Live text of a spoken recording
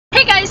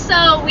guys,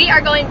 so we are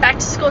going back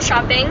to school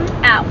shopping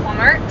at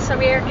Walmart. So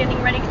we are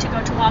getting ready to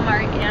go to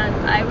Walmart, and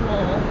I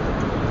will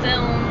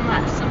film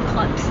some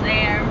clips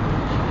there,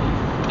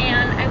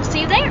 and I will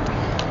see you there.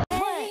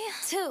 1,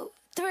 2,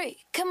 3,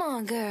 come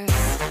on, girl.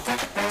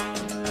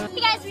 Hey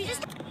guys,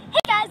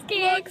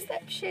 No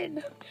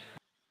exception.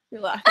 You're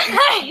laughing.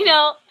 I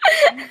know.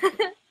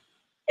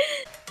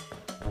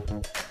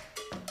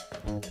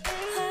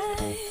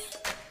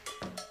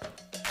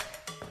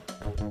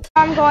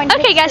 I'm going.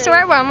 Okay guys, so we're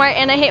at Walmart,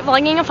 and I hate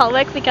vlogging in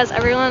public because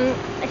everyone,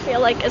 I feel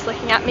like, is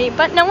looking at me,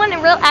 but no one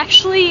real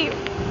actually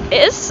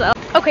is. So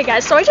okay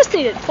guys, so I just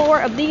needed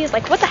 4 of these.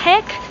 Like, what the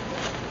heck?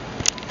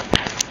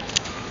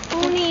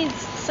 Who needs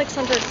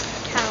 600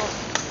 count?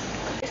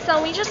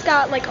 So we just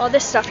got like all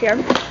this stuff here,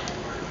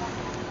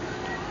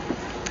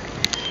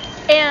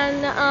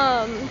 and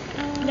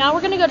now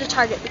we're gonna go to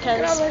Target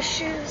because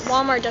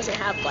Walmart doesn't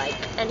have like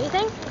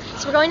anything.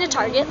 So we're going to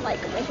Target,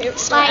 like my favorite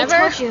store ever.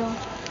 I told you.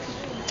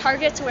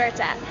 Target's where it's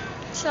at.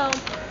 So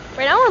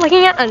right now we're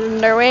looking at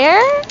underwear.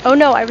 Oh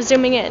no, I was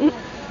zooming in.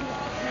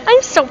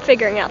 I'm still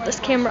figuring out this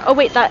camera. Oh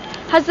wait, that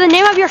has the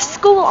name of your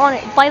school on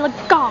it. By the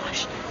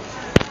gosh.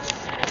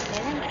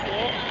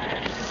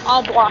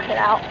 I'll block it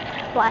out.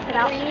 Black it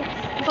out.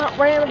 But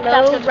we're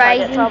Low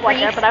rising so I'll block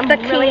it out. But I'm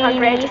really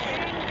hungry.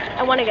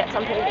 I want to get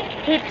something.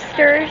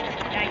 Hipsters.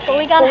 But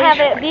we gotta have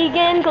it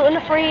vegan,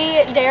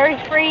 gluten-free,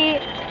 dairy-free,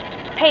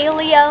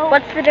 paleo.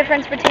 What's the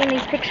difference between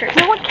these pictures?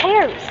 No one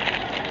cares.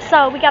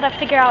 So we gotta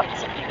figure out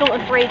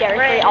gluten-free,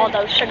 dairy-free, all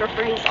those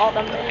sugar-frees, all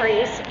them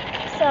frees.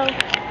 So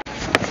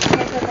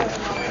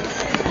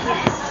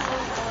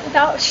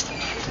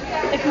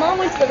if Mom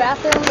went to the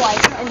bathroom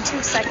like in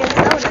 2 seconds,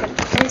 that would have been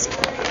crazy.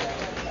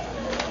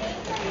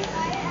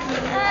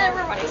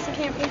 Everybody's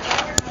camping.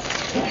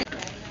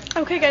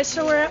 Okay guys,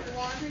 so we're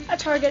at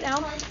Target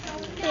now,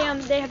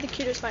 and they have the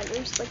cutest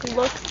binders. Like,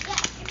 look,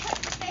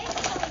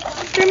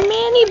 they're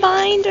mini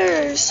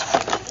binders,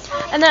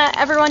 and then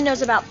everyone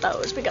knows about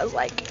those because,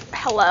 like,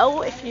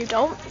 hello, if you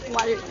don't,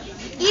 what are Ew,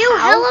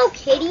 Hello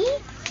Kitty.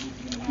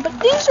 But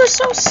these are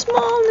so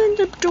small and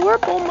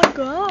adorable. Oh my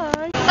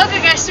god.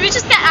 Okay guys, so we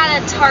just got out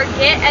of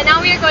Target, and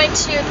now we are going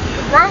to the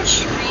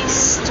grocery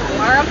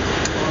store.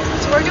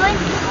 So we're doing.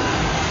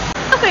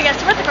 Okay guys,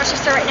 so we're at the grocery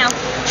store right now,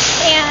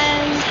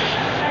 and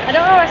I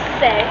don't know what to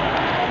say.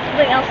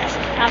 Something else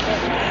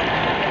happens,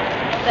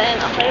 then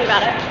I'll tell you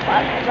about it.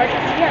 But we're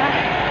just here,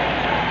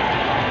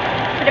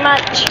 pretty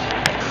much.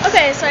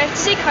 Okay, so I have to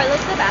take Carla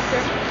to the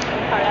bathroom.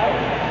 Carla.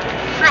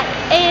 Hi.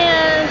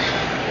 And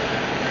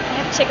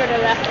I have to take her to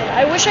the bathroom.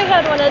 I wish I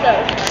had one of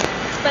those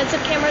expensive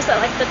cameras that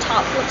like the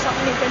top flips up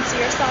and you can see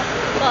yourself,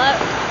 but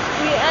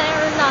we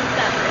are not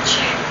that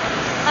rich.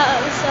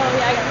 So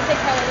yeah, I got to take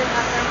Carla to the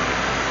bathroom.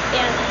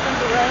 And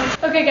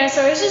okay guys,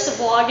 so I was just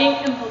vlogging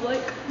in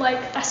public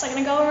like a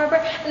second ago, remember?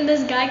 And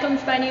this guy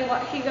comes by and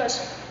he goes,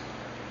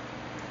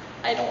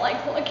 I don't like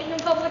vlogging in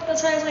public.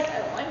 That's why I was like, I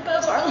don't like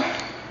BREMR.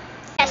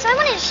 Yeah, so I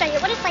wanted to show you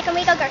what it's like when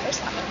we go grocery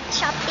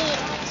shopping.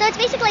 So it's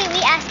basically,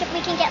 we ask if we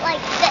can get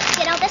like this,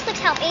 you know, this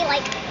looks healthy,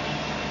 like,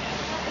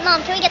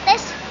 Mom, can we get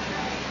this?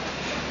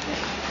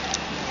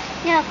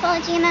 No, full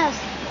of GMOs.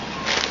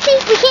 See,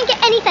 we can't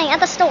get anything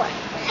at the store.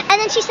 And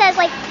then she says,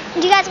 like,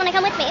 do you guys want to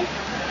come with me?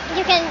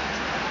 You can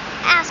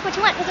ask what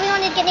you want, because we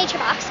wanted to get Nature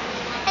Box.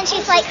 And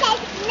she's like,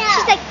 no.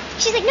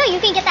 She's like, no, you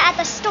can get that at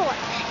the store.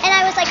 And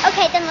I was like,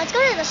 okay, then let's go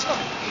to the store.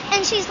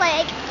 And she's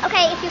like,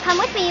 okay, if you come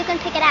with me, you can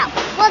pick it out.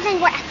 Well, then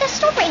we're at the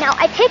store right now.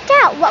 I picked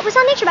out what was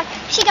on Nature Box.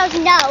 She goes,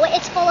 no,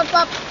 it's full of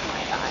blah. Oh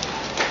my god.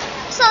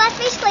 So that's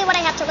basically what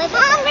I have to live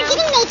with. Mom, we're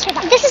getting Nature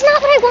Box. This is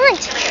not what I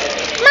want.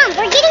 Mom,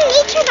 we're getting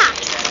Nature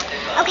Box.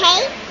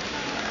 Okay?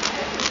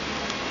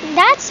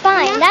 That's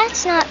fine. Yeah.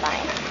 That's not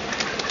fine.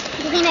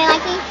 Does anybody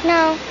like me?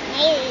 No.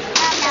 Maybe.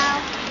 No.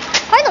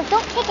 Carlo,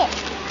 don't kick it.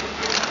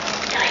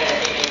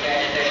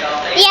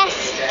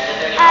 Yes.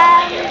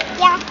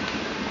 Yeah.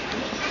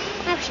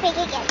 I wish we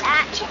could get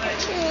that chicken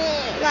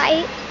cheese.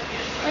 Right.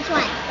 Which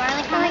one?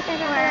 Garlic hummus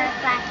or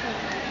black bean?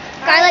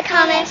 Garlic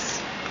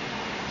hummus.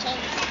 Cheese.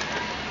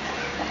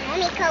 Let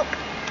me Coke.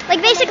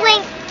 Like,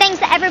 basically things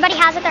that everybody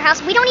has at their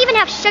house. We don't even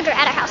have sugar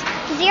at our house.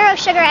 0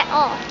 sugar at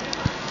all.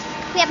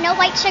 We have no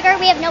white sugar.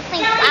 We have no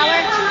plain flour.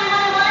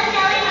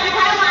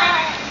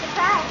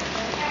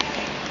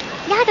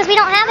 Yeah, because we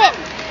don't have it.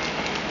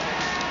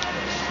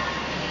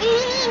 You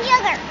need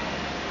sugar.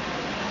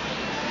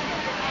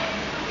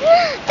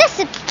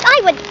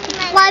 I would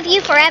love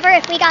you forever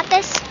if we got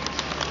this.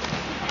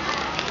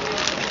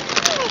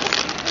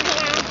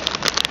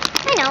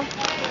 I know.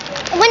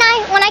 When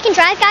I can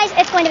drive, guys,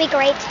 it's going to be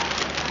great.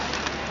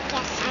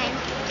 Yes,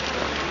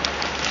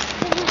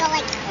 we can go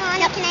like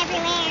Sonic and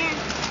everywhere.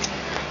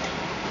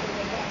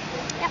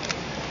 Yep.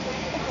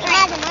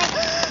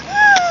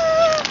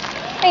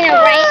 I know,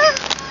 right?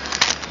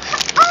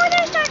 Oh,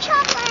 there's our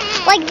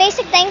chocolate. Like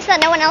basic things that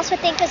no one else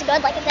would think is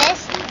good, like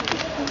this.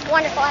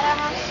 Wonderful at our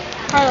house.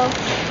 Hello.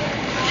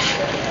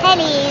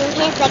 Hello,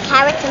 here's the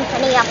carrots in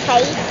front of your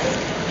face.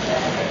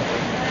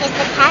 Here's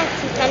the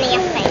carrots in front of your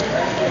face.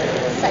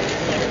 So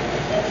cute.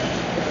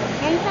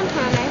 And some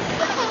hummus.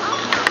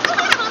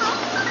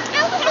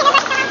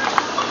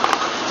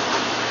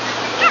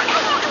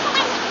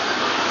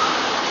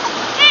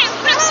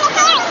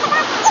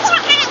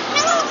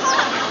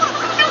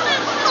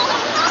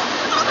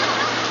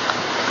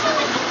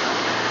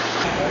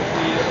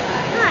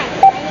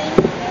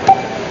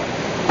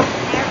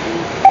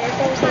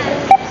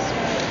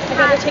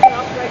 we'll take it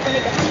off right when we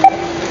get home.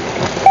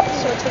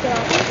 So we'll take it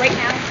off right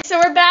now. So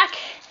we're back,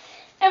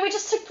 and we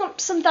just took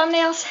some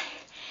thumbnails,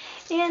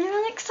 and I'm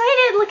really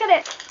excited. Look at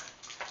it.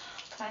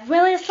 I'm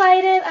really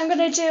excited. I'm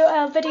gonna do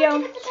a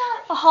video,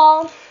 a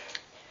haul. I'm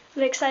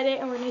really excited,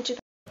 and we're gonna do